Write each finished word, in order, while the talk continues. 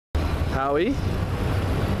Howie.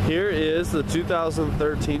 Here is the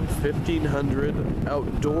 2013 1500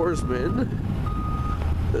 Outdoorsman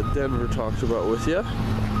that Denver talked about with you.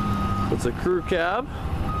 It's a crew cab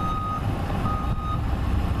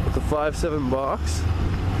with a 5.7 box.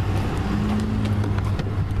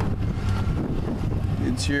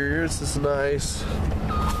 Interior, it's this nice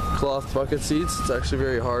cloth bucket seats. It's actually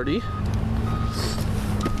very hardy.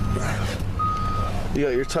 You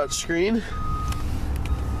got your touch screen,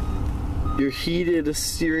 your heated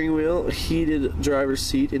steering wheel, heated driver's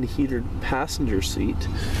seat, and heated passenger seat.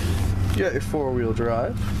 You got your four-wheel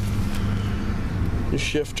drive, your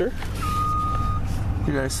shifter,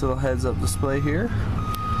 your nice little heads-up display here,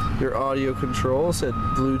 your audio controls and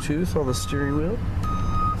Bluetooth on the steering wheel,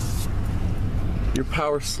 your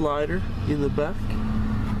power slider in the back.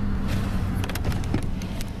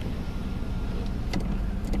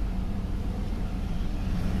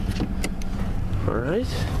 Alright.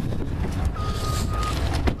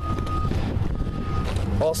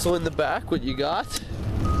 Also in the back, what you got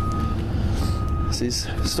is these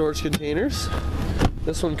storage containers.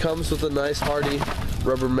 This one comes with a nice hardy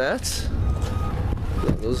rubber mats.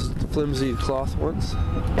 Those flimsy cloth ones.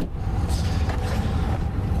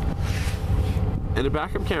 And a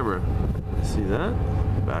backup camera. See that?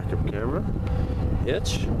 Backup camera.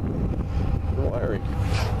 Hitch. And wiring.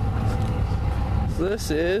 So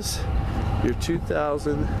this is your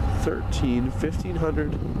 2013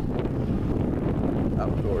 1500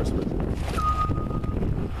 Outdoorsman.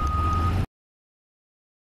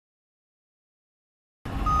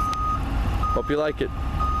 Hope you like it.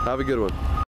 Have a good one.